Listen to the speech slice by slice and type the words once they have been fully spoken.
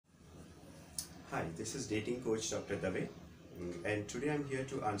Hi, this is dating coach Dr. Dave, and today I'm here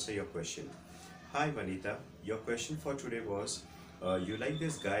to answer your question. Hi Vanita, your question for today was you like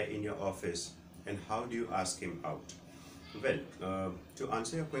this guy in your office and how do you ask him out? Well, to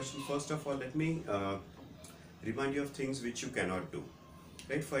answer your question, first of all, let me remind you of things which you cannot do.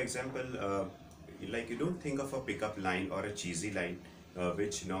 Right, for example, like you don't think of a pickup line or a cheesy line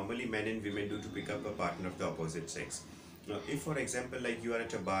which normally men and women do to pick up a partner of the opposite sex. Now, if for example, like you are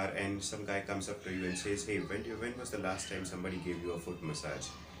at a bar and some guy comes up to you and says, hey, when was the last time somebody gave you a foot massage?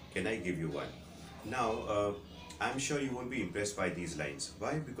 Can I give you one? Now, I'm sure you won't be impressed by these lines.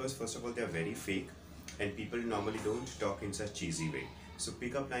 Why? Because first of all, they are very fake and people normally don't talk in such cheesy way. So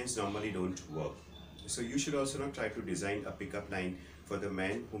pickup lines normally don't work. So you should also not try to design a pickup line for the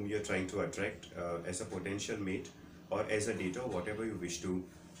man whom you're trying to attract as a potential mate or as a date or whatever you wish to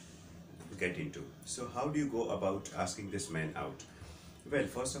get into. So how do you go about asking this man out? Well,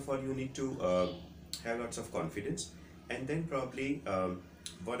 first of all, you need to have lots of confidence, and then probably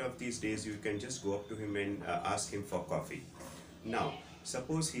one of these days you can just go up to him and ask him for coffee. Now,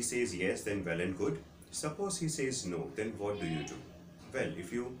 suppose he says yes, then well and good. Suppose he says no, then what do you do? Well,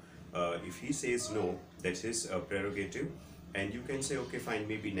 if he says no, that's his prerogative, and you can say okay, fine,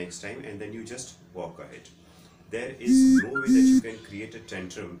 maybe next time, and then you just walk ahead. There is no way that you can create a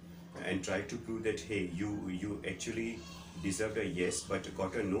tantrum and try to prove that hey, you actually deserved a yes but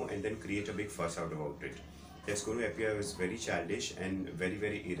got a no, and then create a big fuss out about it. That's going to appear as very childish and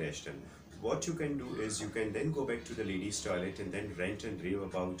very irrational. What you can do is you can then go back to the ladies toilet and then rant and rave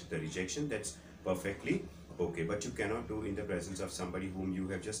about the rejection. That's perfectly okay, but you cannot do in the presence of somebody whom you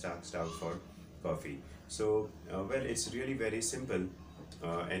have just asked out for coffee. So well, it's really very simple,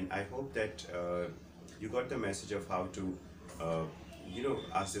 and I hope that you got the message of how to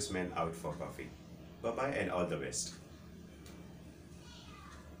ask this man out for coffee. Bye bye and all the best.